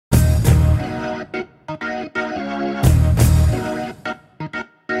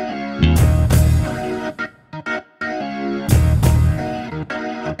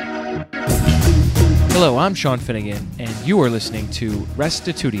Hello, I'm Sean Finnegan, and you are listening to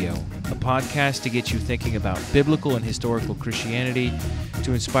Restitutio, a podcast to get you thinking about biblical and historical Christianity,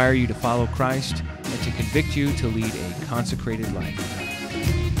 to inspire you to follow Christ, and to convict you to lead a consecrated life.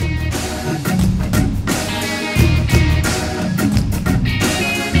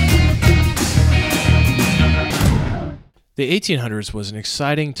 The 1800s was an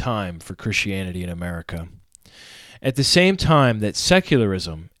exciting time for Christianity in America. At the same time that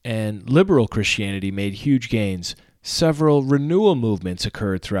secularism and liberal Christianity made huge gains, several renewal movements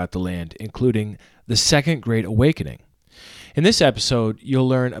occurred throughout the land, including the Second Great Awakening. In this episode, you'll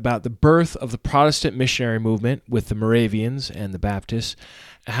learn about the birth of the Protestant missionary movement with the Moravians and the Baptists,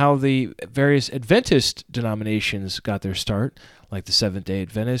 how the various Adventist denominations got their start, like the Seventh-day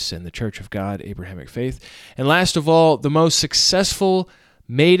Adventists and the Church of God, Abrahamic faith, and last of all, the most successful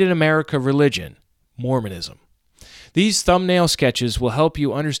made-in-America religion, Mormonism. These thumbnail sketches will help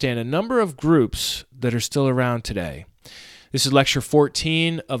you understand a number of groups that are still around today. This is Lecture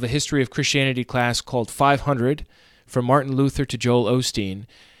 14 of a History of Christianity class called 500, from Martin Luther to Joel Osteen,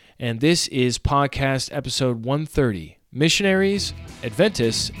 and this is podcast episode 130, Missionaries,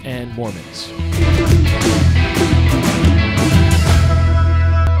 Adventists, and Mormons.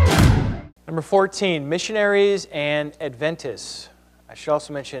 Number 14, Missionaries and Adventists. I should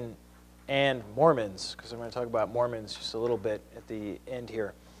also mention and Mormons, because I'm going to talk about Mormons just a little bit at the end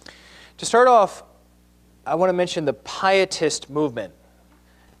here. To start off, I want to mention the Pietist movement.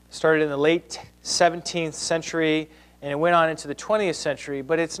 It started in the late 17th century, and it went on into the 20th century,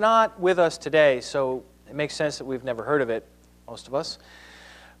 but it's not with us today, so it makes sense that we've never heard of it, most of us.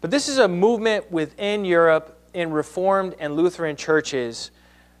 But this is a movement within Europe in Reformed and Lutheran churches.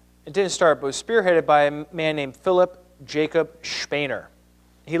 It didn't start, but was spearheaded by a man named Philip Jacob Spener.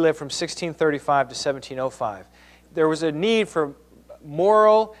 He lived from 1635 to 1705. There was a need for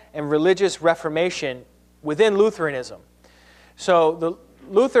moral and religious reformation within Lutheranism. So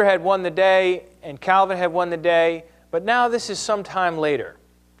Luther had won the day and Calvin had won the day, but now this is some time later.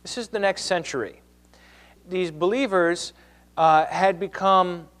 This is the next century. These believers had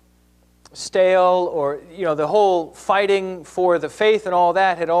become stale, or the whole fighting for the faith and all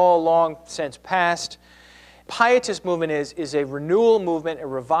that had all long since passed. Pietist movement is a renewal movement, a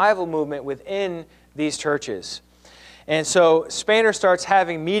revival movement within these churches. And so Spener starts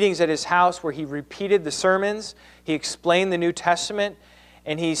having meetings at his house where he repeated the sermons, he explained the New Testament,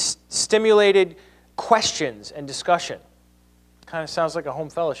 and he stimulated questions and discussion. Kind of sounds like a home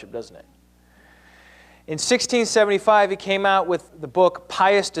fellowship, doesn't it? In 1675, he came out with the book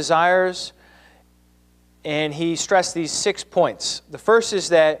Pious Desires, and he stressed these 6 points. The first is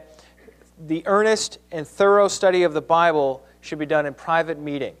that the earnest and thorough study of the Bible should be done in private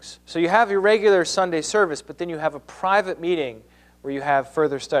meetings. So you have your regular Sunday service, but then you have a private meeting where you have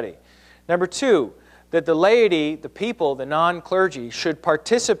further study. Number 2, that the laity, the people, the non-clergy, should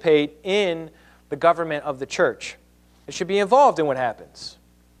participate in the government of the church. It should be involved in what happens.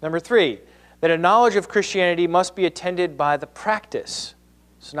 Number 3, that a knowledge of Christianity must be attended by the practice.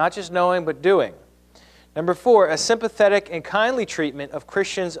 So not just knowing, but doing. Number 4, a sympathetic and kindly treatment of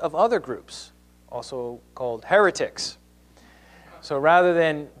Christians of other groups, also called heretics. So rather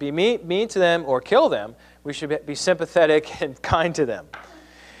than be mean to them or kill them, we should be sympathetic and kind to them.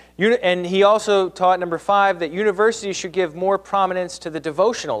 And he also taught, number 5, that universities should give more prominence to the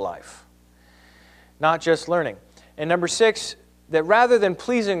devotional life, not just learning. And number 6, that rather than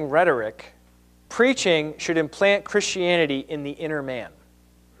pleasing rhetoric, preaching should implant Christianity in the inner man.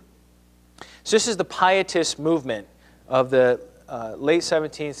 So this is the Pietist movement of the late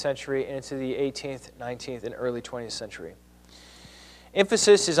 17th century and into the 18th, 19th, and early 20th century.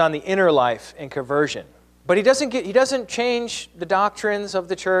 Emphasis is on the inner life and conversion. But he doesn't change the doctrines of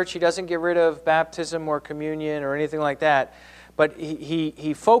the church. He doesn't get rid of baptism or communion or anything like that. But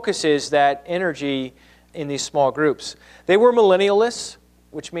he focuses that energy in these small groups. They were millennialists,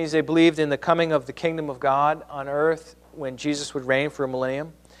 which means they believed in the coming of the kingdom of God on earth when Jesus would reign for a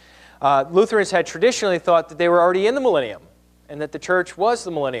millennium. Lutherans had traditionally thought that they were already in the millennium and that the church was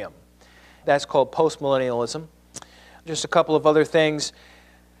the millennium. That's called postmillennialism. Just a couple of other things.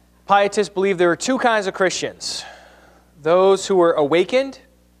 Pietists believed there were 2 kinds of Christians. Those who were awakened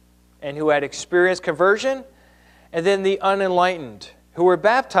and who had experienced conversion, and then the unenlightened who were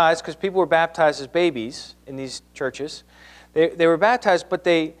baptized, because people were baptized as babies in these churches. They were baptized, but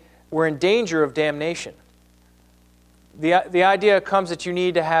they were in danger of damnation. The idea comes that you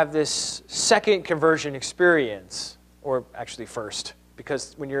need to have this second conversion experience, or actually first,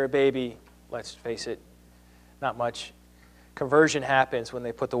 because when you're a baby, let's face it, not much conversion happens when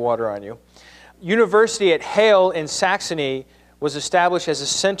they put the water on you. University at Halle in Saxony was established as a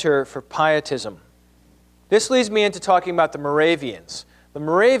center for pietism. This leads me into talking about the Moravians. The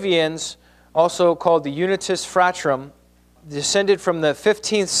Moravians, also called the Unitas Fratrum, descended from the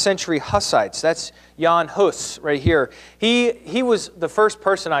 15th century Hussites. That's Jan Hus right here. He was the first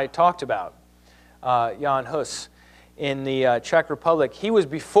person I talked about, Jan Hus, in the Czech Republic. He was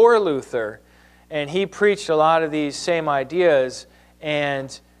before Luther, and he preached a lot of these same ideas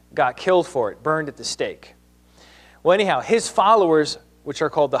and got killed for it, burned at the stake. Well, anyhow, his followers, which are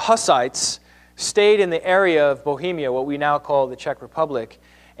called the Hussites, stayed in the area of Bohemia, what we now call the Czech Republic,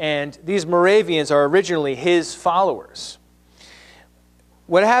 and these Moravians are originally his followers.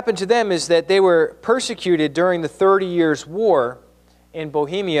 What happened to them is that they were persecuted during the 30 Years' War in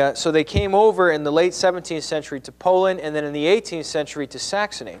Bohemia, so they came over in the late 17th century to Poland, and then in the 18th century to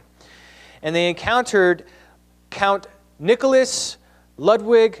Saxony. And they encountered Count Nicholas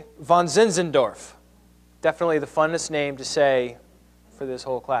Ludwig von Zinzendorf. Definitely the funnest name to say for this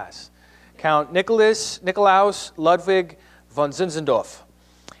whole class. Count Nikolaus Ludwig von Zinzendorf.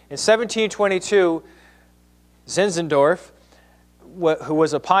 In 1722, Zinzendorf, who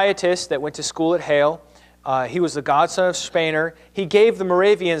was a pietist that went to school at Halle, he was the godson of Spener. He gave the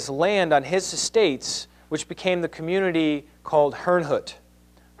Moravians land on his estates, which became the community called Herrnhut.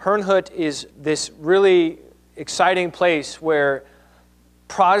 Herrnhut is this really exciting place where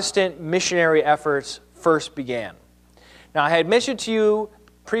Protestant missionary efforts first began. Now, I had mentioned to you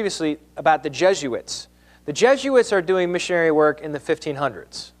previously about the Jesuits. The Jesuits are doing missionary work in the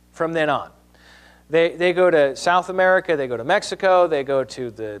 1500s, from then on. They go to South America, they go to Mexico, they go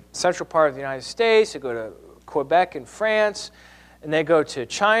to the central part of the United States, they go to Quebec and France, and they go to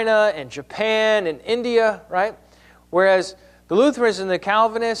China and Japan and India, right? Whereas the Lutherans and the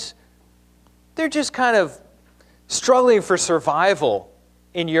Calvinists, they're just kind of struggling for survival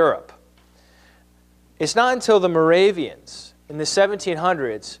in Europe. It's not until the Moravians in the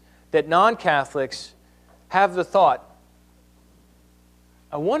 1700s that non-Catholics have the thought,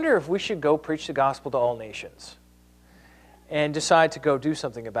 I wonder if we should go preach the gospel to all nations, and decide to go do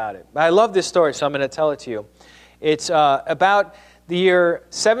something about it. I love this story, so I'm going to tell it to you. It's about the year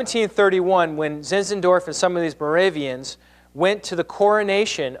 1731 when Zinzendorf and some of these Moravians went to the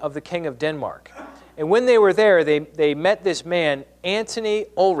coronation of the King of Denmark. And when they were there, they met this man, Antony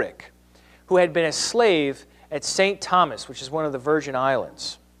Ulrich, who had been a slave at St. Thomas, which is one of the Virgin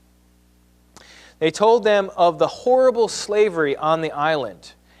Islands. They told them of the horrible slavery on the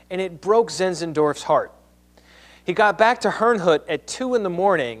island, and it broke Zinzendorf's heart. He got back to Herrnhut at 2 in the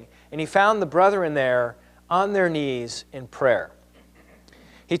morning, and he found the brethren there on their knees in prayer.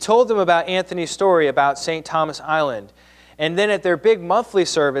 He told them about Anthony's story about St. Thomas Island, and then at their big monthly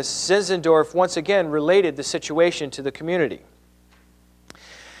service, Zinzendorf once again related the situation to the community.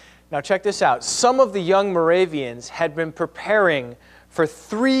 Now check this out. Some of the young Moravians had been preparing for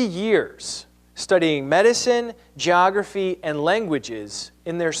 3 years, studying medicine, geography, and languages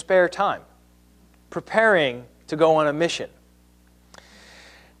in their spare time, preparing to go on a mission.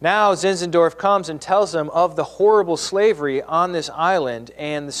 Now Zinzendorf comes and tells them of the horrible slavery on this island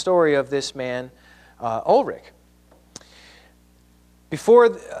and the story of this man, Ulrich.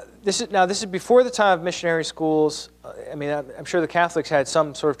 This is before the time of missionary schools. I mean, I'm sure the Catholics had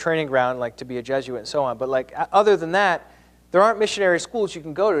some sort of training ground, like to be a Jesuit and so on. But like other than that, there aren't missionary schools you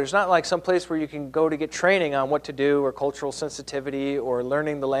can go to. There's not like some place where you can go to get training on what to do or cultural sensitivity or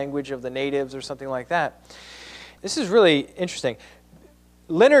learning the language of the natives or something like that. This is really interesting.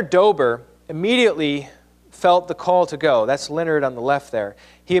 Leonard Dober immediately felt the call to go. That's Leonard on the left there.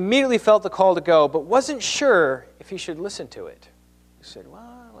 He immediately felt the call to go, but wasn't sure if he should listen to it. He said,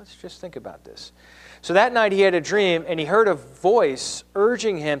 well, let's just think about this. So that night he had a dream, and he heard a voice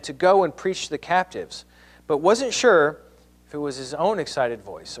urging him to go and preach to the captives, but wasn't sure if it was his own excited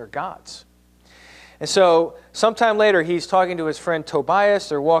voice or God's. And so sometime later, he's talking to his friend Tobias.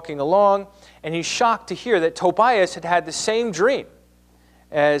 They're walking along, and he's shocked to hear that Tobias had had the same dream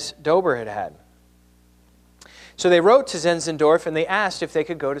as Dober had had. So they wrote to Zinzendorf, and they asked if they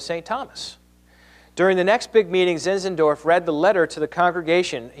could go to St. Thomas. During the next big meeting, Zinzendorf read the letter to the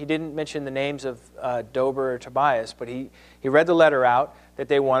congregation. He didn't mention the names of Dober or Tobias, but he read the letter out that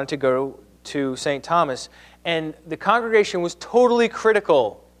they wanted to go to St. Thomas. And the congregation was totally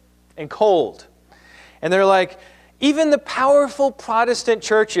critical and cold. And they're like, even the powerful Protestant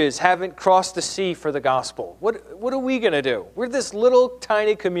churches haven't crossed the sea for the gospel. What are we going to do? We're this little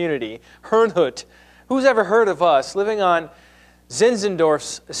tiny community, Herrnhut. Who's ever heard of us living on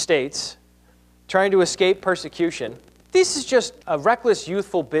Zinzendorf's estates, trying to escape persecution? This is just a reckless,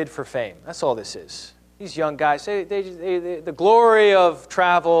 youthful bid for fame. That's all this is. These young guys, the glory of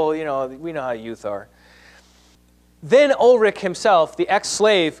travel, you know, we know how youth are. Then Ulrich himself, the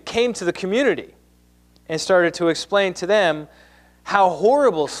ex-slave, came to the community. and started to explain to them how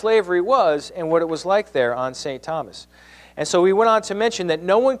horrible slavery was and what it was like there on St. Thomas. And so he went on to mention that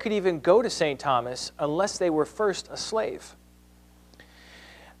no one could even go to St. Thomas unless they were first a slave.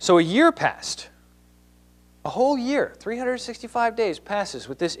 So a year passed. A whole year, 365 days passes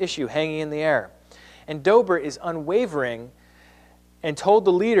with this issue hanging in the air. And Dober is unwavering and told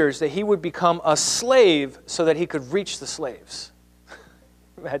the leaders that he would become a slave so that he could reach the slaves.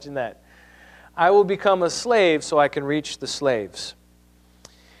 Imagine that. I will become a slave so I can reach the slaves.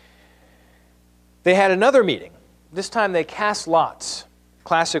 They had another meeting. This time they cast lots.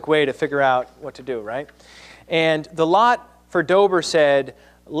 Classic way to figure out what to do, right? And the lot for Dober said,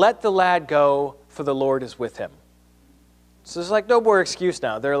 "Let the lad go, for the Lord is with him." So there's like no more excuse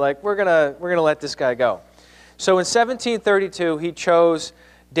now. They're like, we're gonna let this guy go. So in 1732, he chose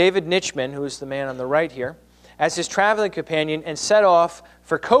David Nitschmann, who is the man on the right here, as his traveling companion and set off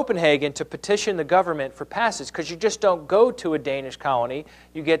for Copenhagen to petition the government for passage, because you just don't go to a Danish colony.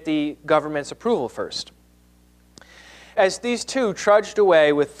 You get the government's approval first. As these two trudged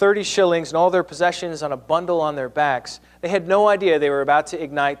away with 30 shillings and all their possessions on a bundle on their backs, they had no idea they were about to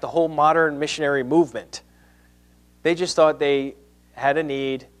ignite the whole modern missionary movement. They just thought they had a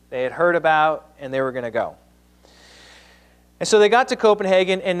need, they had heard about, and they were going to go. And so they got to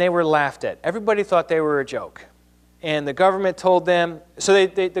Copenhagen, and they were laughed at. Everybody thought they were a joke. And the government told them, so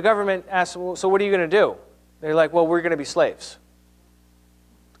the government asked, well, so what are you going to do? They're like, well, we're going to be slaves.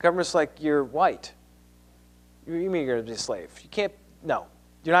 The government's like, you're white. You mean you're going to be a slave? You can't, no,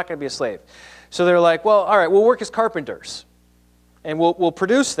 you're not going to be a slave. So they're like, well, all right, we'll work as carpenters. And we'll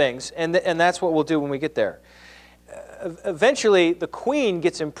produce things, and that's what we'll do when we get there. Eventually, the queen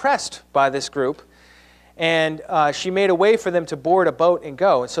gets impressed by this group, and she made a way for them to board a boat and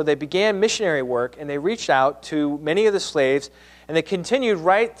go. And so they began missionary work, and they reached out to many of the slaves, and they continued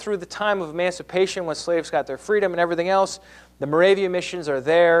right through the time of emancipation when slaves got their freedom and everything else. The Moravian missions are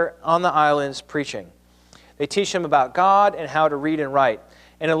there on the islands preaching. They teach them about God and how to read and write.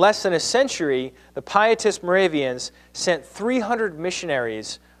 And in less than a century, the pietist Moravians sent 300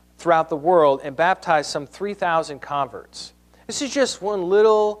 missionaries throughout the world and baptized some 3,000 converts. This is just one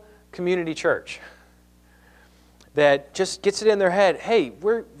little community church that just gets it in their head, hey,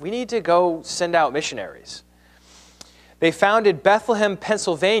 we need to go send out missionaries. They founded Bethlehem,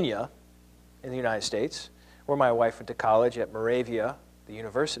 Pennsylvania, in the United States, where my wife went to college at Moravia, the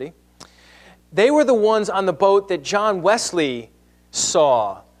university. They were the ones on the boat that John Wesley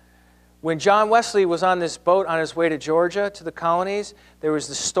saw. When John Wesley was on this boat on his way to Georgia, to the colonies, there was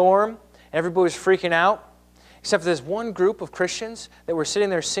the storm, and everybody was freaking out, except for this one group of Christians that were sitting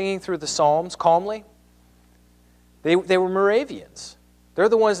there singing through the Psalms calmly. They were Moravians. They're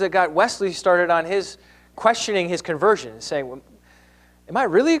the ones that got Wesley started on his questioning his conversion, saying, well, am I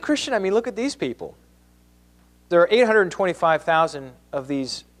really a Christian? I mean, look at these people. There are 825,000 of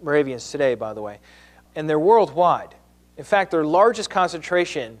these Moravians today, by the way, and they're worldwide. In fact, their largest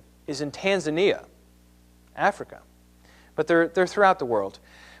concentration is in Tanzania, Africa. But they're throughout the world.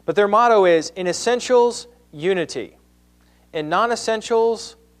 But their motto is, in essentials, unity. In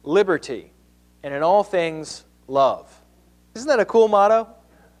non-essentials, liberty. And in all things, love. Isn't that a cool motto?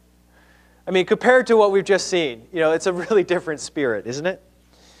 I mean, compared to what we've just seen, it's a really different spirit, isn't it?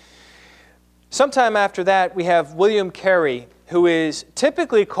 Sometime after that, we have William Carey, who is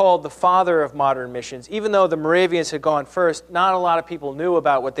typically called the father of modern missions. Even though the Moravians had gone first, not a lot of people knew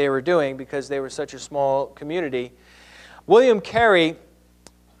about what they were doing because they were such a small community. William Carey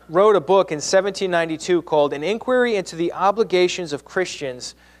wrote a book in 1792 called An Inquiry into the Obligations of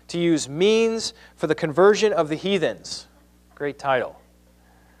Christians to Use Means for the Conversion of the Heathens. Great title.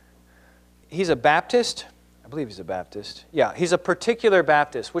 He's a Baptist. I believe he's a Baptist. Yeah, he's a particular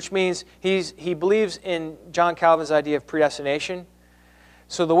Baptist, which means he believes in John Calvin's idea of predestination.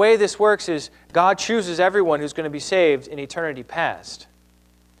 So the way this works is God chooses everyone who's going to be saved in eternity past.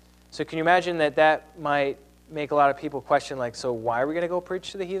 So can you imagine that might make a lot of people question, like, so why are we going to go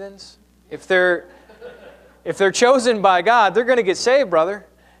preach to the heathens? If they're chosen by God, they're going to get saved, brother.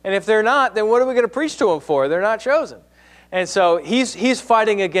 And if they're not, then what are we going to preach to them for? They're not chosen. And so he's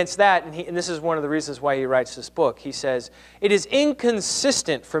fighting against that, and this is one of the reasons why he writes this book. He says, it is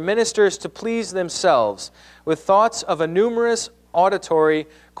inconsistent for ministers to please themselves with thoughts of a numerous auditory,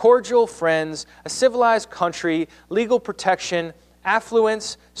 cordial friends, a civilized country, legal protection,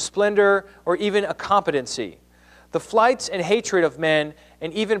 affluence, splendor, or even a competency. The flights and hatred of men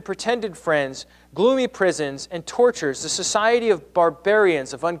and even pretended friends, gloomy prisons and tortures, the society of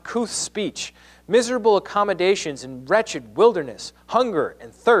barbarians of uncouth speech, miserable accommodations in wretched wilderness, hunger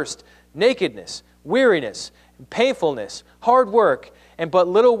and thirst, nakedness, weariness, and painfulness, hard work, and but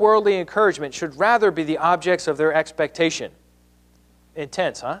little worldly encouragement should rather be the objects of their expectation.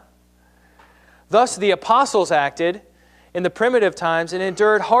 Intense, huh? Thus the apostles acted in the primitive times and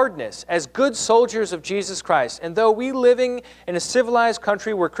endured hardness as good soldiers of Jesus Christ. And though we living in a civilized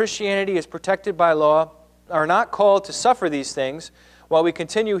country where Christianity is protected by law are not called to suffer these things while we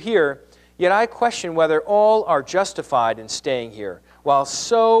continue here, yet I question whether all are justified in staying here, while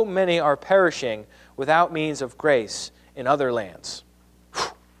so many are perishing without means of grace in other lands.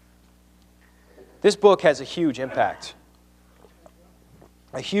 Whew. This book has a huge impact.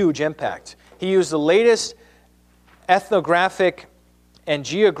 A huge impact. He used the latest ethnographic and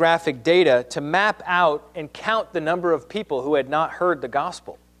geographic data to map out and count the number of people who had not heard the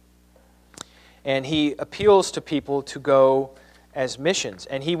gospel. And he appeals to people to go as missions,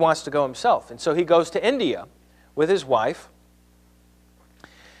 and he wants to go himself. And so he goes to India with his wife,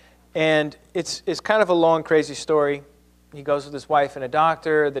 and it's kind of a long, crazy story. He goes with his wife and a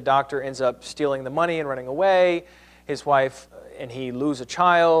doctor. The doctor ends up stealing the money and running away. His wife and he lose a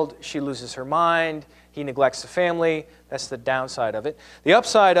child. She loses her mind. He neglects the family. That's the downside of it. The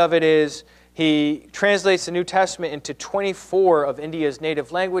upside of it is he translates the New Testament into 24 of India's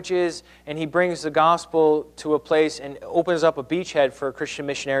native languages, and he brings the gospel to a place and opens up a beachhead for Christian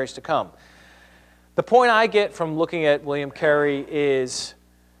missionaries to come. The point I get from looking at William Carey is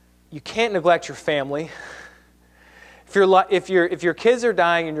you can't neglect your family. If your kids are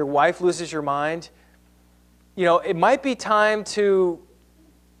dying and your wife loses your mind, it might be time to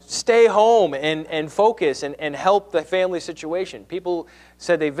stay home and focus and help the family situation. People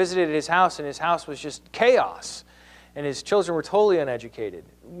said they visited his house, and his house was just chaos, and his children were totally uneducated.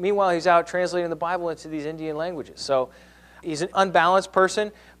 Meanwhile, he's out translating the Bible into these Indian languages. So he's an unbalanced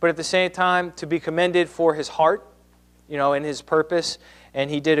person, but at the same time, to be commended for his heart, and his purpose, and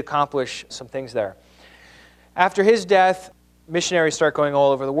he did accomplish some things there. After his death, missionaries start going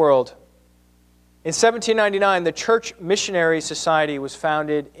all over the world. In 1799, the Church Missionary Society was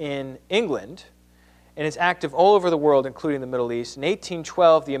founded in England, and it's active all over the world, including the Middle East. In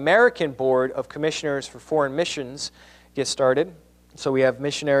 1812, the American Board of Commissioners for Foreign Missions gets started. So we have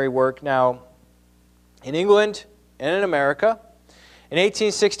missionary work now in England and in America. In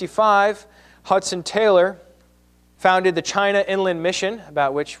 1865, Hudson Taylor founded the China Inland Mission,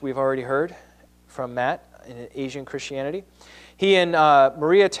 about which we've already heard from Matt in Asian Christianity. He and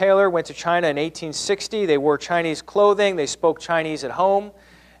Maria Taylor went to China in 1860. They wore Chinese clothing. They spoke Chinese at home.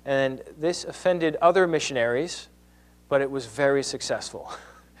 And this offended other missionaries, but it was very successful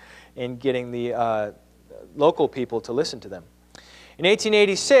in getting the local people to listen to them. In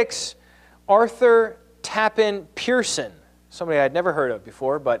 1886, Arthur Tappan Pearson, somebody I'd never heard of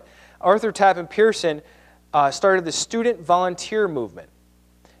before, but Arthur Tappan Pearson started the student volunteer movement.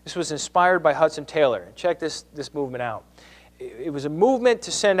 This was inspired by Hudson Taylor. Check this movement out. It was a movement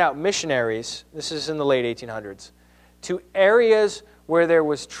to send out missionaries, this is in the late 1800s, to areas where there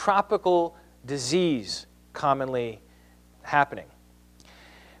was tropical disease commonly happening.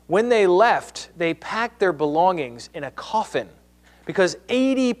 When they left, they packed their belongings in a coffin because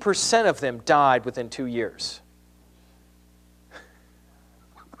 80% of them died within 2 years.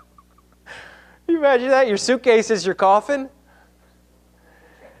 Can you imagine that? Your suitcase is your coffin?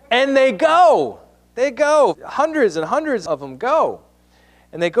 And they go. They go. Hundreds and hundreds of them go.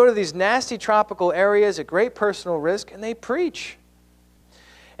 And they go to these nasty tropical areas at great personal risk, and they preach.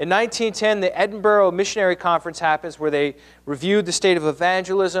 In 1910, the Edinburgh Missionary Conference happens where they reviewed the state of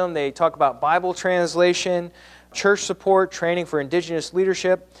evangelism. They talk about Bible translation, church support, training for indigenous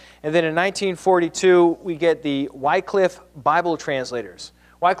leadership. And then in 1942, we get the Wycliffe Bible translators.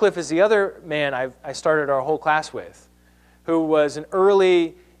 Wycliffe is the other man I started our whole class with, who was an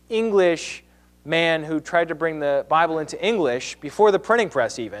early English man who tried to bring the Bible into English before the printing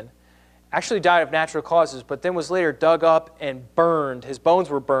press even. Actually died of natural causes, but then was later dug up and burned. His bones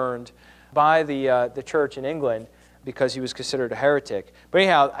were burned by the church in England because he was considered a heretic. But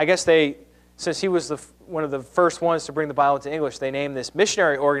anyhow, I guess since he was one of the first ones to bring the Bible into English, they named this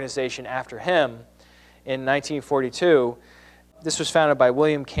missionary organization after him in 1942. This was founded by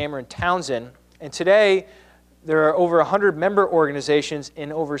William Cameron Townsend. And today, there are over 100 member organizations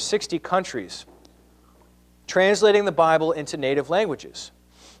in over 60 countries translating the Bible into native languages.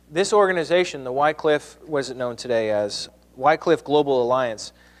 This organization, the Wycliffe, what is it known today as? Wycliffe Global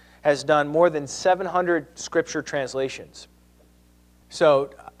Alliance, has done more than 700 scripture translations. So,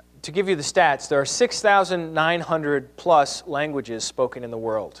 to give you the stats, there are 6,900 plus languages spoken in the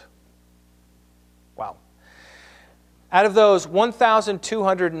world. Wow. Out of those,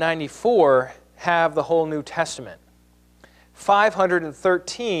 1,294 have the whole New Testament.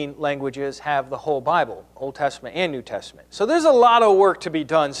 513 languages have the whole Bible, Old Testament and New Testament. So there's a lot of work to be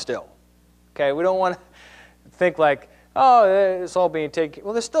done still. Okay, we don't want to think like, oh, it's all being taken.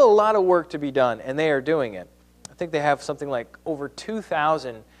 Well, there's still a lot of work to be done, and they are doing it. I think they have something like over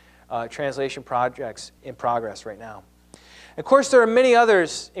 2,000 translation projects in progress right now. Of course, there are many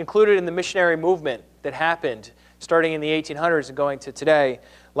others included in the missionary movement that happened starting in the 1800s and going to today,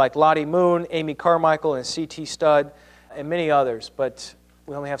 like Lottie Moon, Amy Carmichael, and C.T. Studd, and many others, but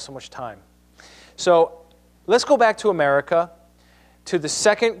we only have so much time. So let's go back to America, to the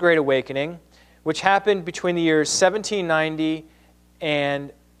Second Great Awakening, which happened between the years 1790 and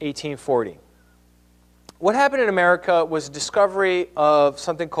 1840. What happened in America was a discovery of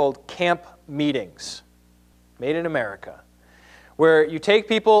something called camp meetings, made in America, where you take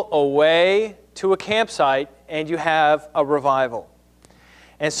people away to a campsite and you have a revival.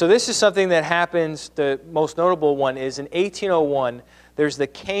 And so this is something that happens, the most notable one is in 1801, there's the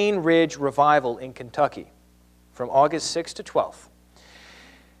Cane Ridge Revival in Kentucky from August 6th to 12th.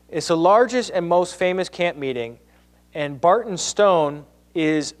 It's the largest and most famous camp meeting, and Barton Stone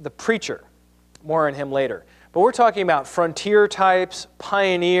is the preacher. More on him later. But we're talking about frontier types,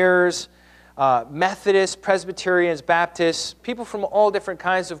 pioneers, Methodists, Presbyterians, Baptists, people from all different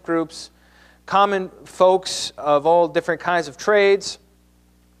kinds of groups, common folks of all different kinds of trades.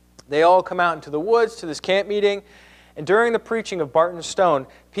 They all come out into the woods to this camp meeting, and during the preaching of Barton Stone,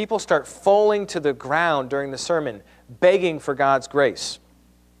 people start falling to the ground during the sermon, begging for God's grace.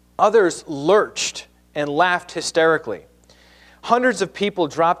 Others lurched and laughed hysterically. Hundreds of people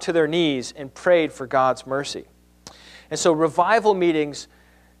dropped to their knees and prayed for God's mercy. And so revival meetings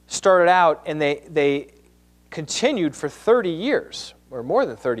started out, and they continued for 30 years, or more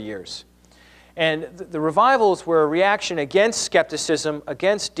than 30 years. And the revivals were a reaction against skepticism,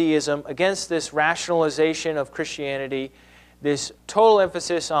 against deism, against this rationalization of Christianity, this total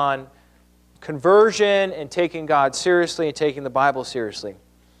emphasis on conversion and taking God seriously and taking the Bible seriously.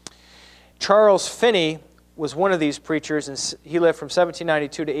 Charles Finney was one of these preachers, and he lived from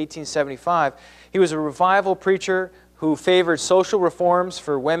 1792 to 1875. He was a revival preacher who favored social reforms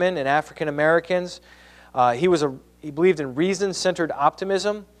for women and African Americans. He believed in reason-centered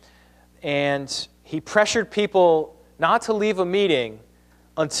optimism, and he pressured people not to leave a meeting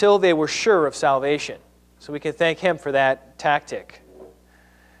until they were sure of salvation. So we can thank him for that tactic.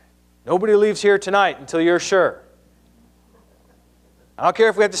 Nobody leaves here tonight until you're sure. I don't care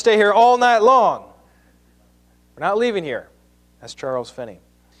if we have to stay here all night long. We're not leaving here. That's Charles Finney.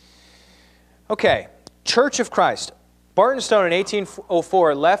 Okay, Church of Christ. Barton Stone in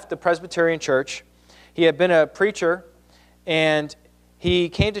 1804 left the Presbyterian Church. He had been a preacher, and he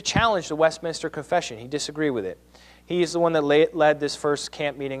came to challenge the Westminster Confession. He disagreed with it. He is the one that led this first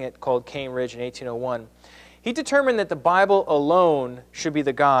camp meeting called Cane Ridge in 1801. He determined that the Bible alone should be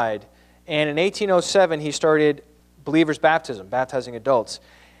the guide, and in 1807 he started Believers' Baptism, baptizing adults.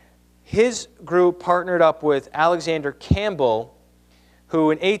 His group partnered up with Alexander Campbell,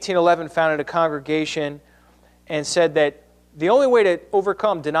 who in 1811 founded a congregation and said that the only way to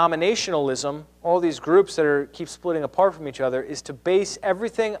overcome denominationalism, all these groups that keep splitting apart from each other, is to base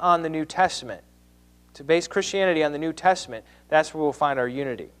everything on the New Testament. To base Christianity on the New Testament, that's where we'll find our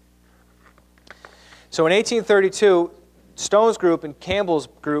unity. So in 1832, Stone's group and Campbell's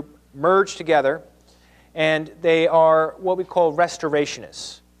group merged together, and they are what we call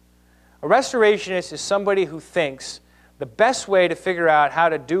restorationists. A restorationist is somebody who thinks the best way to figure out how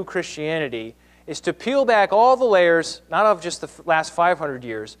to do Christianity is to peel back all the layers, not of just the last 500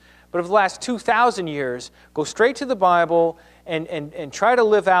 years, but of the last 2,000 years, go straight to the Bible and try to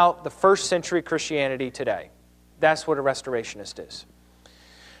live out the first century Christianity today. That's what a restorationist is.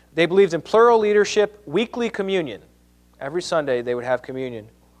 They believed in plural leadership, weekly communion. Every Sunday they would have communion.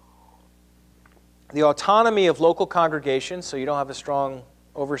 The autonomy of local congregations, so you don't have a strong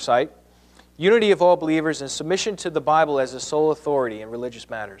oversight. Unity of all believers, and submission to the Bible as the sole authority in religious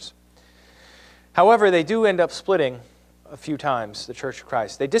matters. However, they do end up splitting a few times, the Church of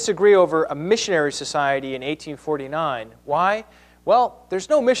Christ. They disagree over a missionary society in 1849. Why? Well, there's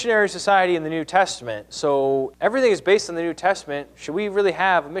no missionary society in the New Testament, so everything is based on the New Testament. Should we really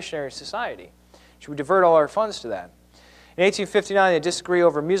have a missionary society? Should we divert all our funds to that? In 1859, they disagree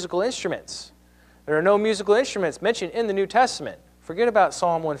over musical instruments. There are no musical instruments mentioned in the New Testament. Forget about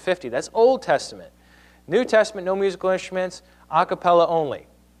Psalm 150. That's Old Testament. New Testament, no musical instruments, a cappella only.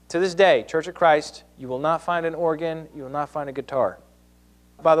 To this day, Church of Christ, you will not find an organ, you will not find a guitar.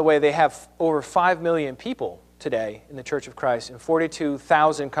 By the way, they have over 5 million people today in the Church of Christ in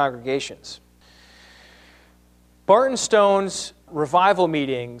 42,000 congregations. Barton Stone's revival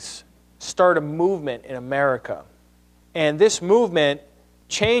meetings start a movement in America. And this movement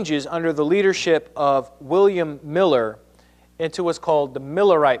changes under the leadership of William Miller into what's called the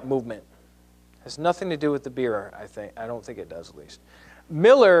Millerite movement. It has nothing to do with the beer, I think. I don't think it does, at least.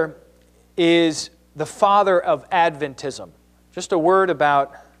 Miller is the father of Adventism. Just a word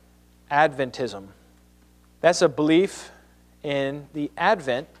about Adventism. That's a belief in the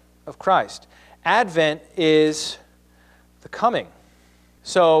advent of Christ. Advent is the coming.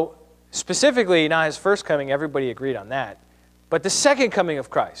 So, specifically, not his first coming, everybody agreed on that, but the second coming of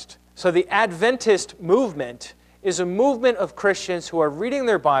Christ. So the Adventist movement is a movement of Christians who are reading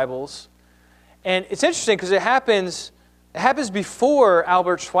their Bibles, and it's interesting because it happens before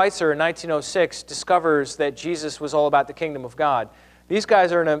Albert Schweitzer in 1906 discovers that Jesus was all about the kingdom of God. These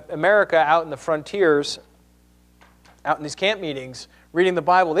guys are in America, out in the frontiers, out in these camp meetings, reading the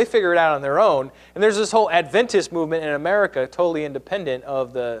Bible. They figure it out on their own, and there's this whole Adventist movement in America, totally independent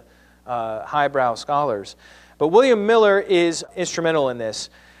of the highbrow scholars. But William Miller is instrumental in this.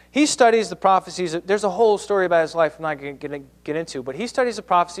 He studies the prophecies. There's a whole story about his life I'm not going to get into, but he studies the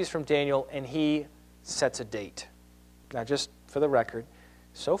prophecies from Daniel, and he sets a date. Now, just for the record,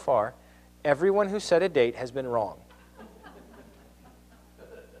 so far, everyone who set a date has been wrong.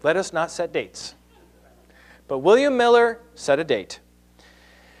 Let us not set dates. But William Miller set a date.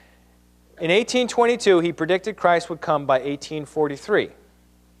 In 1822, he predicted Christ would come by 1843.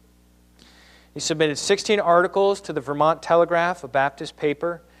 He submitted 16 articles to the Vermont Telegraph, a Baptist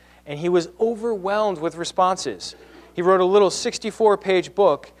paper, and he was overwhelmed with responses. He wrote a little 64-page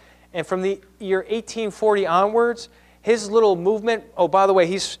book, and from the year 1840 onwards, his little movement, oh, by the way,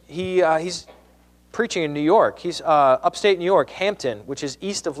 he's preaching in New York. He's upstate New York, Hampton, which is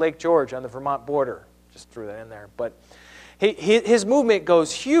east of Lake George on the Vermont border. Just threw that in there. But his movement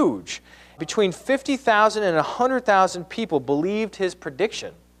goes huge. Between 50,000 and 100,000 people believed his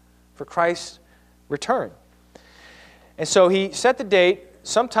prediction for Christ's return. And so he set the date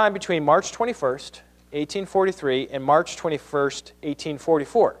sometime between March 21st, 1843, and March 21st,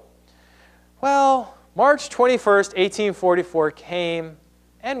 1844. Well, March 21st, 1844 came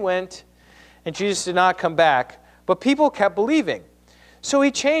and went, and Jesus did not come back, but people kept believing. So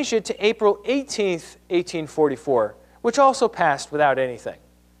he changed it to April 18th, 1844, which also passed without anything.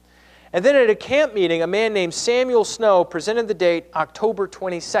 And then at a camp meeting, a man named Samuel Snow presented the date October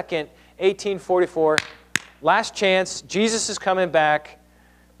 22nd, 1844. Last chance, Jesus is coming back.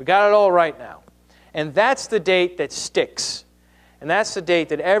 We got it all right now. And that's the date that sticks. And that's the date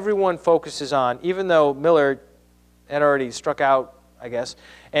that everyone focuses on, even though Miller had already struck out, I guess.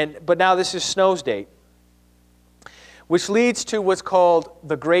 But now this is Snow's date, which leads to what's called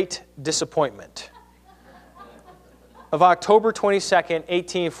the Great Disappointment of October 22nd,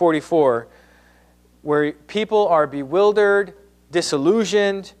 1844, where people are bewildered,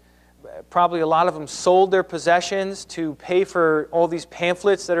 disillusioned. Probably a lot of them sold their possessions to pay for all these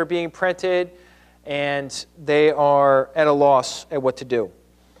pamphlets that are being printed, and they are at a loss at what to do.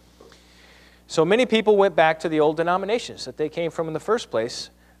 So many people went back to the old denominations that they came from in the first place,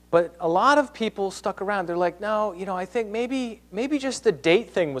 but a lot of people stuck around. They're like, no, I think maybe just the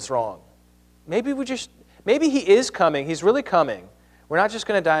date thing was wrong. Maybe he is coming. He's really coming. We're not just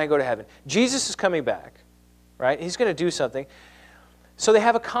going to die and go to heaven. Jesus is coming back, right? He's going to do something. So they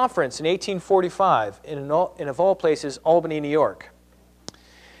have a conference in 1845 in of all places, Albany, New York,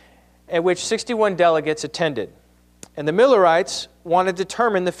 at which 61 delegates attended. And the Millerites want to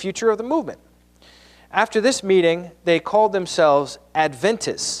determine the future of the movement. After this meeting, they called themselves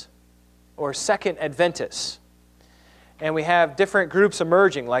Adventists, or Second Adventists. And we have different groups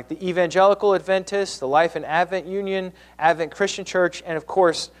emerging, like the Evangelical Adventists, the Life and Advent Union, Advent Christian Church, and of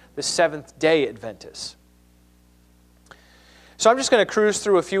course, the Seventh-day Adventists. So I'm just going to cruise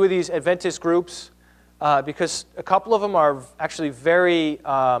through a few of these Adventist groups because a couple of them are actually very,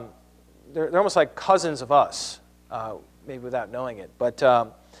 they're almost like cousins of us, maybe without knowing it. But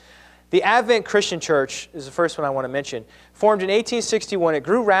the Advent Christian Church is the first one I want to mention. Formed in 1861, it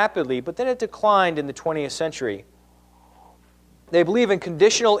grew rapidly, but then it declined in the 20th century. They believe in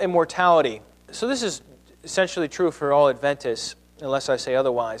conditional immortality. So this is essentially true for all Adventists, unless I say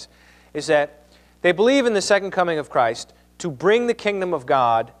otherwise, is that they believe in the second coming of Christ to bring the kingdom of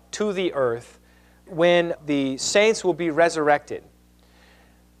God to the earth when the saints will be resurrected.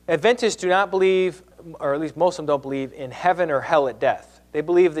 Adventists do not believe, or at least most of them don't believe, in heaven or hell at death. They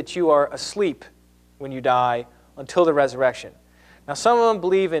believe that you are asleep when you die until the resurrection. Now, some of them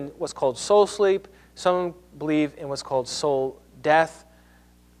believe in what's called soul sleep. Some of them believe in what's called soul death.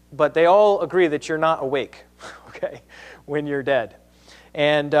 But they all agree that you're not awake, okay, when you're dead.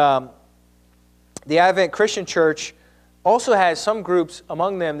 And the Advent Christian Church also has some groups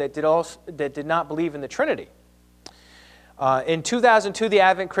among them that did not believe in the Trinity. In 2002, the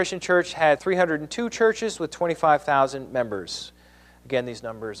Advent Christian Church had 302 churches with 25,000 members. Again, these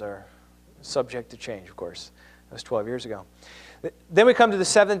numbers are subject to change, of course. That was 12 years ago. Then we come to the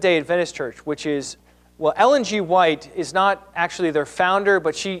Seventh-day Adventist Church, which is, well, Ellen G. White is not actually their founder,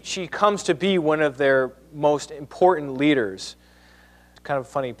 but she comes to be one of their most important leaders. Kind of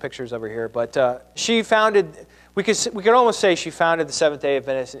funny pictures over here, but she founded, we could almost say she founded the Seventh-day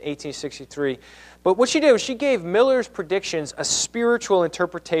Adventists in 1863. But what she did was she gave Miller's predictions a spiritual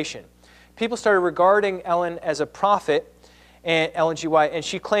interpretation. People started regarding Ellen as a prophet, and Ellen G. White, and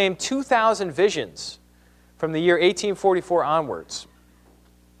she claimed 2,000 visions from the year 1844 onwards.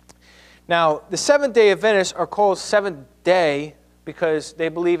 Now, the Seventh-day Adventists are called Seventh-day because they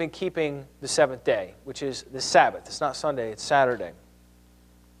believe in keeping the seventh day, which is the Sabbath. It's not Sunday, it's Saturday.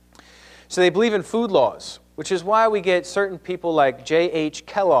 So they believe in food laws, which is why we get certain people like J.H.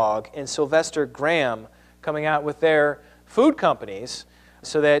 Kellogg and Sylvester Graham coming out with their food companies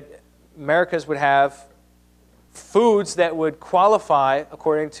so that Americans would have foods that would qualify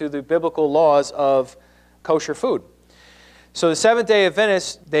according to the biblical laws of kosher food. So the Seventh-day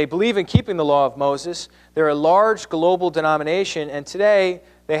Adventists, they believe in keeping the law of Moses. They're a large global denomination, and today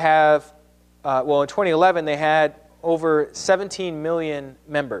they have, in 2011, they had over 17 million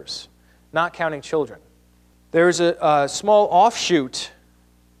members, not counting children. There's a small offshoot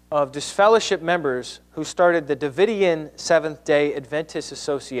of disfellowship members who started the Davidian Seventh-day Adventist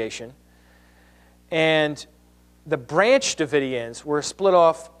Association, and the branch Davidians were split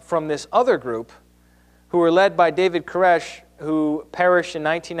off from this other group who were led by David Koresh, who perished in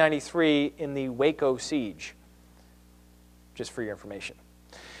 1993 in the Waco siege, just for your information.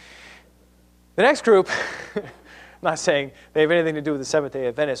 The next group, I'm not saying they have anything to do with the Seventh-day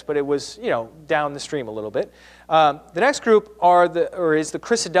Adventists, but it was, down the stream a little bit. The next group is the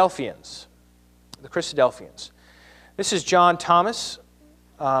Christadelphians. The Christadelphians. This is John Thomas.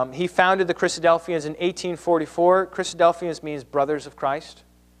 He founded the Christadelphians in 1844. Christadelphians means brothers of Christ,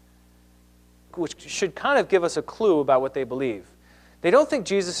 which should kind of give us a clue about what they believe. They don't think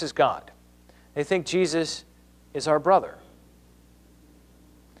Jesus is God. They think Jesus is our brother.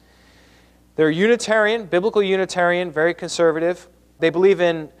 They're Unitarian, biblical Unitarian, very conservative. They believe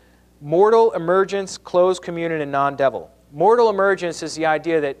in mortal emergence, closed communion, and non-devil. Mortal emergence is the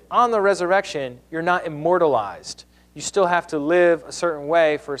idea that on the resurrection, you're not immortalized. You still have to live a certain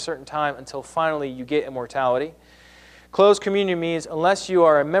way for a certain time until finally you get immortality. Closed communion means unless you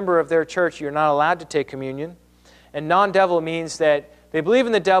are a member of their church, you're not allowed to take communion. And non-devil means that they believe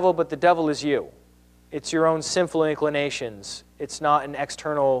in the devil, but the devil is you. It's your own sinful inclinations. It's not an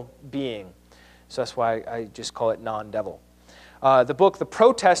external being. So that's why I just call it non-devil. The book, The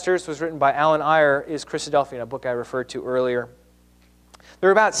Protesters, was written by Alan Eyre, is Christadelphian, a book I referred to earlier. There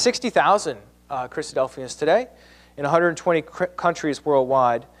are about 60,000 Christadelphians today in 120 countries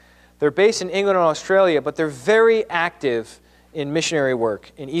worldwide. They're based in England and Australia, but they're very active in missionary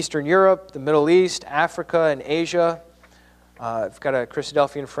work in Eastern Europe, the Middle East, Africa, and Asia. I've got a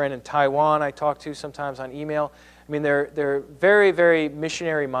Christadelphian friend in Taiwan I talk to sometimes on email. I mean, they're very, very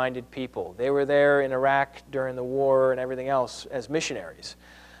missionary-minded people. They were there in Iraq during the war and everything else as missionaries.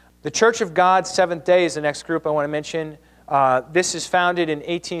 The Church of God, Seventh Day, is the next group I want to mention. This is founded in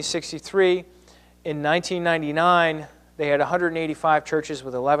 1863. In 1999, they had 185 churches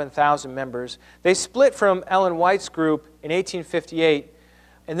with 11,000 members. They split from Ellen White's group in 1858,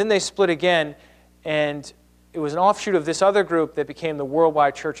 and then they split again, and it was an offshoot of this other group that became the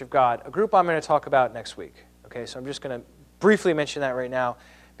Worldwide Church of God, a group I'm going to talk about next week. Okay, so I'm just going to briefly mention that right now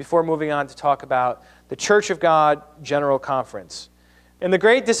before moving on to talk about the Church of God General Conference. In the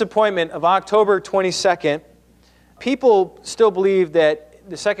great disappointment of October 22nd, people still believed that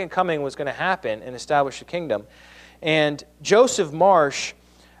the second coming was going to happen and establish the kingdom. And Joseph Marsh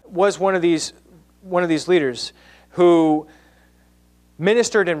was one of these leaders who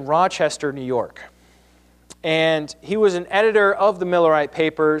ministered in Rochester, New York. And he was an editor of the Millerite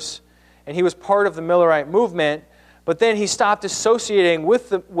papers, and he was part of the Millerite movement, but then he stopped associating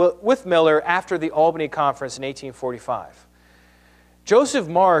with Miller after the Albany Conference in 1845. Joseph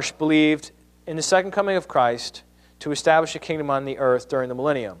Marsh believed in the second coming of Christ to establish a kingdom on the earth during the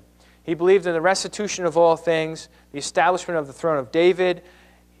millennium. He believed in the restitution of all things, the establishment of the throne of David,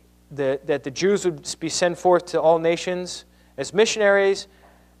 that the Jews would be sent forth to all nations as missionaries.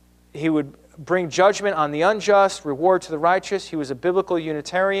 He would bring judgment on the unjust, reward to the righteous. He was a biblical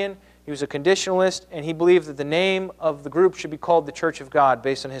Unitarian. He was a conditionalist, and he believed that the name of the group should be called the Church of God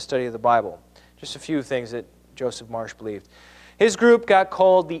based on his study of the Bible. Just a few things that Joseph Marsh believed. His group got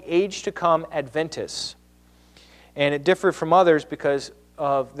called the Age to Come Adventists, and it differed from others because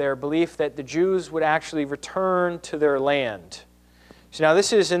of their belief that the Jews would actually return to their land. So now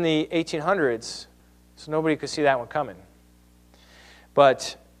this is in the 1800s, so nobody could see that one coming.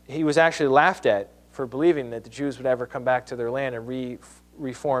 But he was actually laughed at for believing that the Jews would ever come back to their land and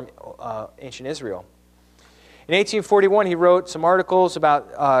reform ancient Israel. In 1841, he wrote some articles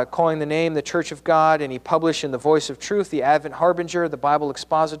about calling the name the Church of God, and he published in The Voice of Truth, The Advent Harbinger, The Bible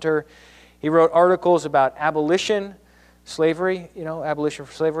Expositor. He wrote articles about abolition, slavery, abolition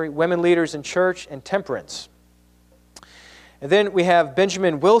for slavery, women leaders in church, and temperance. And then we have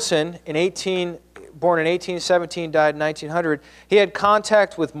Benjamin Wilson, born in 1817, died in 1900. He had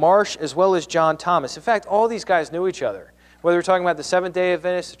contact with Marsh as well as John Thomas. In fact, all these guys knew each other. Whether we're talking about the Seventh-day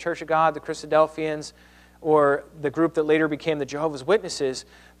Adventists, the Church of God, the Christadelphians, or the group that later became the Jehovah's Witnesses,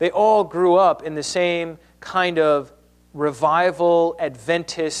 they all grew up in the same kind of revival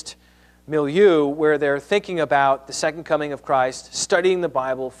Adventist milieu where they're thinking about the second coming of Christ, studying the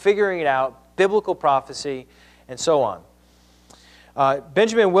Bible, figuring it out, biblical prophecy, and so on.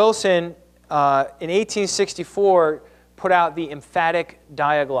 Benjamin Wilson, in 1864, put out the emphatic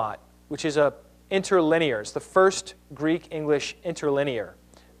diaglot, which is a interlinear. It's the first Greek-English interlinear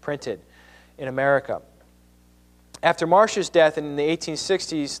printed in America. After Marsh's death in the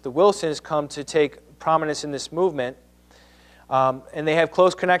 1860s, the Wilsons come to take prominence in this movement. And they have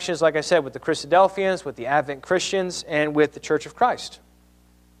close connections, like I said, with the Christadelphians, with the Advent Christians, and with the Church of Christ.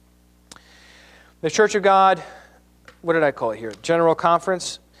 The Church of God, what did I call it here? General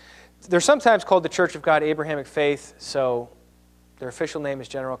Conference. They're sometimes called the Church of God Abrahamic Faith, so their official name is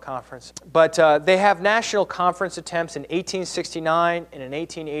General Conference. But they have national conference attempts in 1869 and in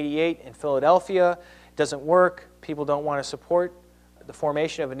 1888 in Philadelphia. It doesn't work. People don't want to support the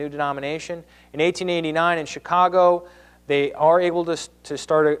formation of a new denomination. In 1889 in Chicago, they are able to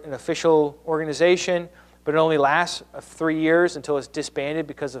start an official organization, but it only lasts 3 years until it's disbanded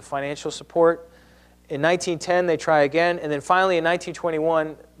because of financial support. In 1910, they try again, and then finally in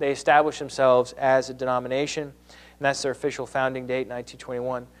 1921, they establish themselves as a denomination, and that's their official founding date,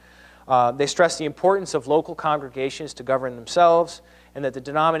 1921. They stress the importance of local congregations to govern themselves, and that the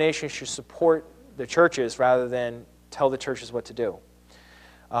denomination should support the churches rather than tell the churches what to do.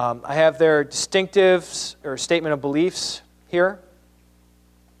 I have their distinctives or statement of beliefs here,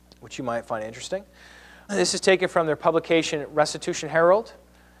 which you might find interesting. This is taken from their publication Restitution Herald.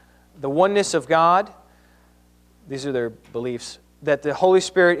 The oneness of God, these are their beliefs, that the Holy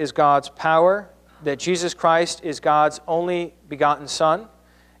Spirit is God's power, that Jesus Christ is God's only begotten Son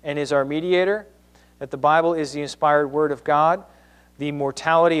and is our mediator, that the Bible is the inspired Word of God, the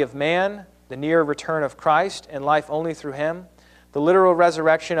immortality of man, the near return of Christ and life only through Him, the literal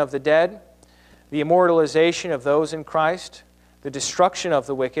resurrection of the dead, the immortalization of those in Christ, the destruction of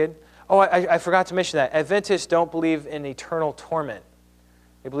the wicked. Oh, I forgot to mention that. Adventists don't believe in eternal torment.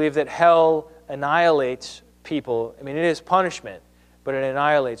 They believe that hell annihilates people. I mean, it is punishment, but it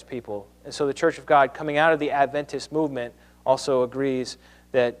annihilates people. And so the Church of God, coming out of the Adventist movement, also agrees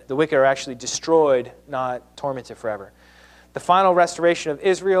that the wicked are actually destroyed, not tormented forever. The final restoration of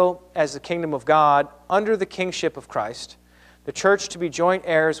Israel as the kingdom of God under the kingship of Christ, the church to be joint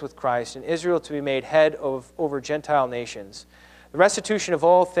heirs with Christ, and Israel to be made head over Gentile nations, the restitution of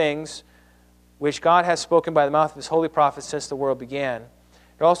all things which God has spoken by the mouth of His holy prophets since the world began.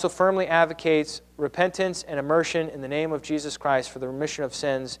 It also firmly advocates repentance and immersion in the name of Jesus Christ for the remission of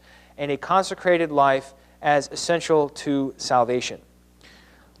sins and a consecrated life as essential to salvation.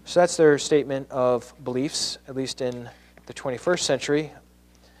 So that's their statement of beliefs, at least in the 21st century.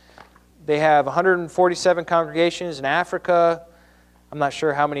 They have 147 congregations in Africa. I'm not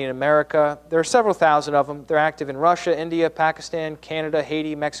sure how many in America. There are several thousand of them. They're active in Russia, India, Pakistan, Canada,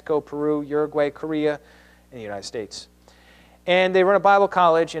 Haiti, Mexico, Peru, Uruguay, Korea, and the United States. And they run a Bible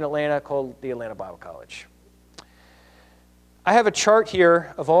college in Atlanta called the Atlanta Bible College. I have a chart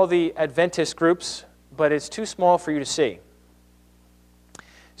here of all the Adventist groups, but it's too small for you to see.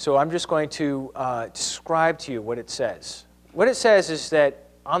 So I'm just going to describe to you what it says. What it says is that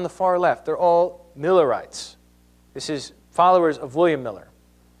on the far left, they're all Millerites. This is followers of William Miller.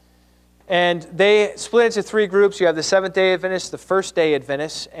 And they split into three groups. You have the Seventh-day Adventists, the First-day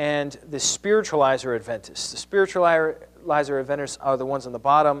Adventists, and the Spiritualizer Adventists. The Spiritualizer Adventists are the ones on the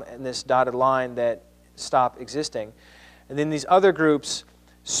bottom in this dotted line that stop existing. And then these other groups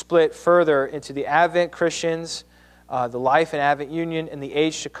split further into the Advent Christians, the Life and Advent Union, and the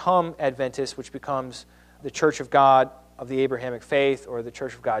Age to Come Adventists, which becomes the Church of God of the Abrahamic Faith, or the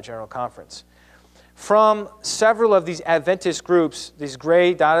Church of God General Conference. From several of these Adventist groups, these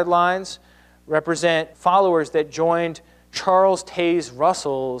gray dotted lines represent followers that joined Charles Taze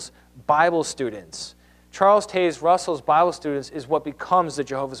Russell's Bible students Charles Taze Russell's Bible students is what becomes the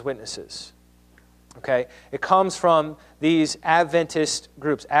Jehovah's Witnesses. Okay? It comes from these Adventist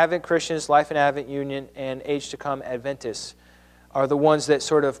groups. Advent Christians, Life and Advent Union, and Age to Come Adventists are the ones that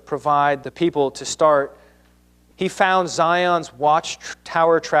sort of provide the people to start. He found Zion's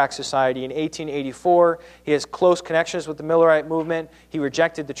Watchtower Tract Society in 1884. He has close connections with the Millerite movement. He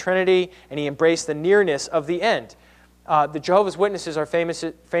rejected the Trinity, and he embraced the nearness of the end. The Jehovah's Witnesses are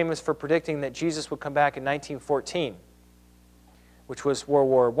famous for predicting that Jesus would come back in 1914, which was World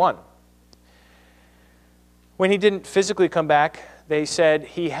War I. When he didn't physically come back, they said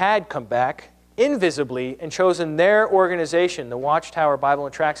he had come back invisibly and chosen their organization, the Watchtower Bible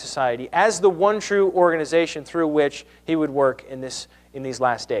and Tract Society, as the one true organization through which he would work in these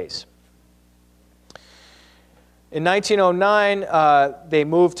last days. In 1909, they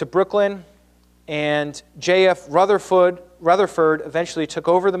moved to Brooklyn, and J.F. Rutherford eventually took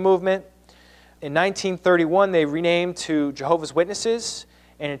over the movement. In 1931, they renamed to Jehovah's Witnesses,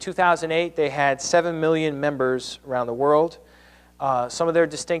 and in 2008, they had 7 million members around the world. Some of their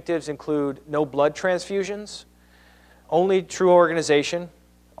distinctives include no blood transfusions, only true organization.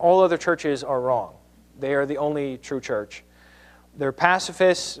 All other churches are wrong. They are the only true church. They're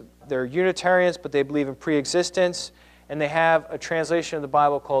pacifists, they're Unitarians, but they believe in pre-existence, and they have a translation of the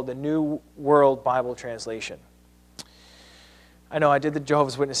Bible called the New World Bible Translation. I know I did the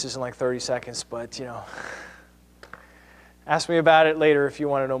Jehovah's Witnesses in like 30 seconds, but ask me about it later if you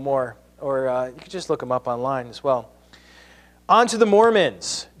want to know more, or you can just look them up online as well. On to the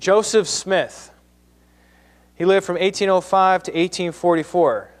Mormons. Joseph Smith. He lived from 1805 to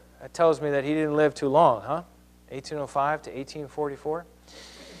 1844. That tells me that he didn't live too long, huh? 1805 to 1844.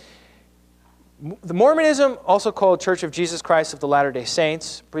 The Mormonism, also called Church of Jesus Christ of the Latter-day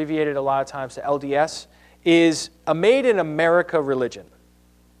Saints, abbreviated a lot of times to LDS, is a made-in-America religion.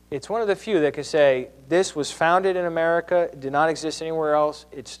 It's one of the few that can say, this was founded in America, it did not exist anywhere else,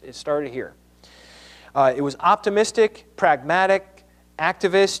 it started here. It was optimistic, pragmatic,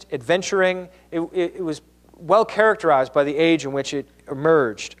 activist, adventuring. It was well characterized by the age in which it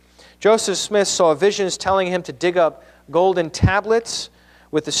emerged. Joseph Smith saw visions telling him to dig up golden tablets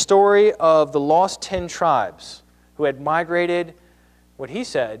with the story of the lost 10 tribes who had migrated, what he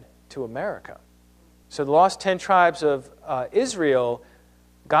said, to America. So the lost 10 tribes of Israel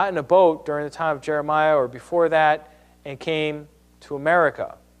got in a boat during the time of Jeremiah or before that and came to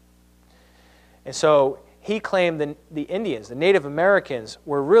America. And so he claimed the Indians, the Native Americans,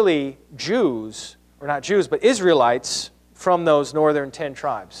 were really Jews, or not Jews, but Israelites from those northern 10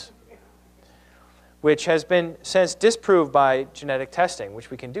 tribes, which has been since disproved by genetic testing,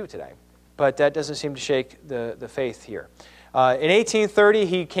 which we can do today. But that doesn't seem to shake the faith here. In 1830,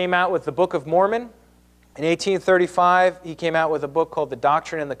 he came out with the Book of Mormon. In 1835, he came out with a book called The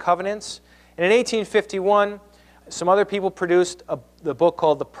Doctrine and the Covenants. And in 1851, some other people produced the book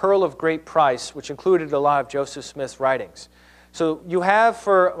called The Pearl of Great Price, which included a lot of Joseph Smith's writings. So you have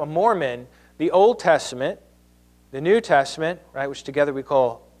for a Mormon the Old Testament, the New Testament, right, which together we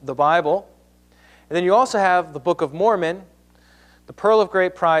call the Bible. And then you also have the Book of Mormon, the Pearl of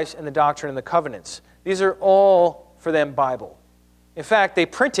Great Price, and the Doctrine and the Covenants. These are all, for them, Bible. In fact, they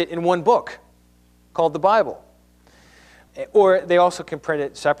print it in one book called the Bible. Or they also can print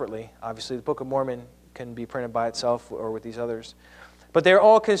it separately. Obviously, the Book of Mormon can be printed by itself or with these others. But they're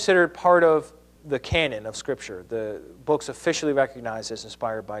all considered part of the canon of Scripture, the books officially recognized as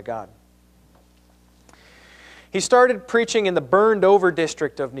inspired by God. He started preaching in the burned-over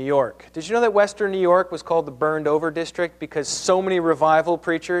district of New York. Did you know that Western New York was called the burned-over district because so many revival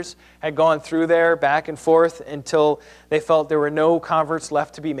preachers had gone through there back and forth until they felt there were no converts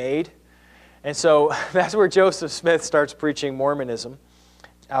left to be made? And so that's where Joseph Smith starts preaching Mormonism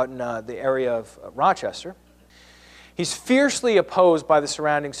out in the area of Rochester. He's fiercely opposed by the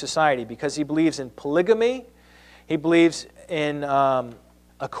surrounding society because he believes in polygamy. He believes in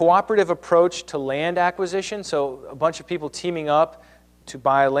a cooperative approach to land acquisition, so a bunch of people teaming up to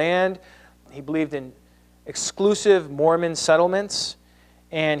buy land. He believed in exclusive Mormon settlements,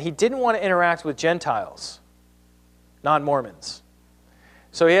 and he didn't want to interact with Gentiles, non-Mormons.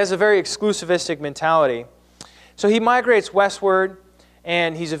 So he has a very exclusivistic mentality. So he migrates westward,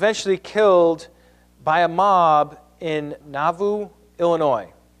 and he's eventually killed by a mob in Nauvoo,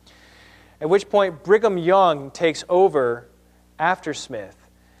 Illinois, at which point Brigham Young takes over after Smith,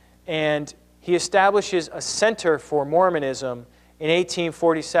 and he establishes a center for Mormonism in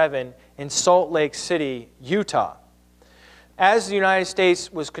 1847 in Salt Lake City, Utah. As the United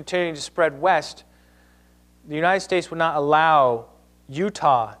States was continuing to spread west, the United States would not allow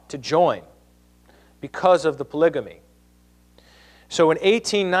Utah to join because of the polygamy. So in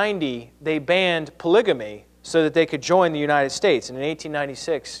 1890, they banned polygamy so that they could join the United States. And in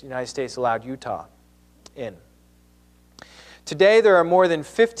 1896, the United States allowed Utah in. Today, there are more than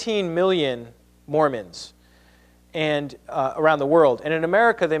 15 million Mormons and around the world. And in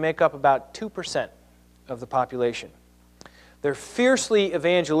America, they make up about 2% of the population. They're fiercely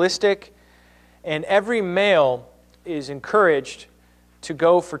evangelistic, and every male is encouraged to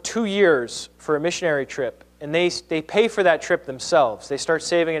go for 2 years for a missionary trip. And they pay for that trip themselves. They start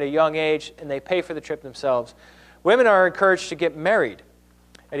saving at a young age, and they pay for the trip themselves. Women are encouraged to get married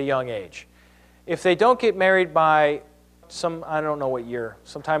at a young age. If they don't get married by I don't know what year,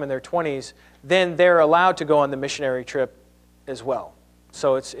 sometime in their 20s, then they're allowed to go on the missionary trip as well.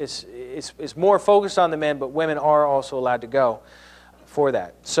 So it's more focused on the men, but women are also allowed to go for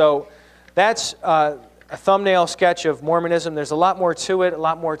that. So that's a thumbnail sketch of Mormonism. There's a lot more to it, a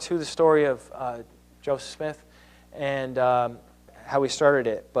lot more to the story of Joseph Smith and how we started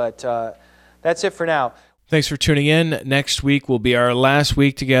it. But that's it for now. Thanks for tuning in. Next week will be our last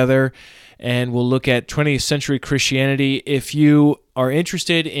week together, and we'll look at 20th century Christianity. If you are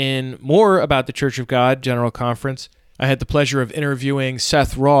interested in more about the Church of God General Conference, I had the pleasure of interviewing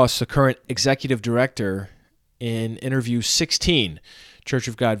Seth Ross, the current executive director, in interview 16, Church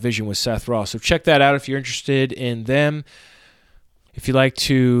of God Vision with Seth Ross. So check that out if you're interested in them. If you'd like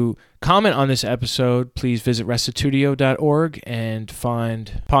to comment on this episode, please visit restitutio.org and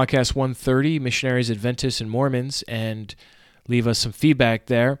find podcast 130, Missionaries, Adventists, and Mormons, and leave us some feedback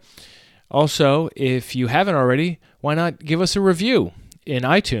there. Also, if you haven't already, why not give us a review in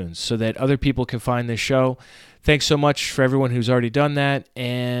iTunes so that other people can find this show? Thanks so much for everyone who's already done that,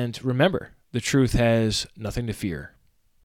 and remember, the truth has nothing to fear.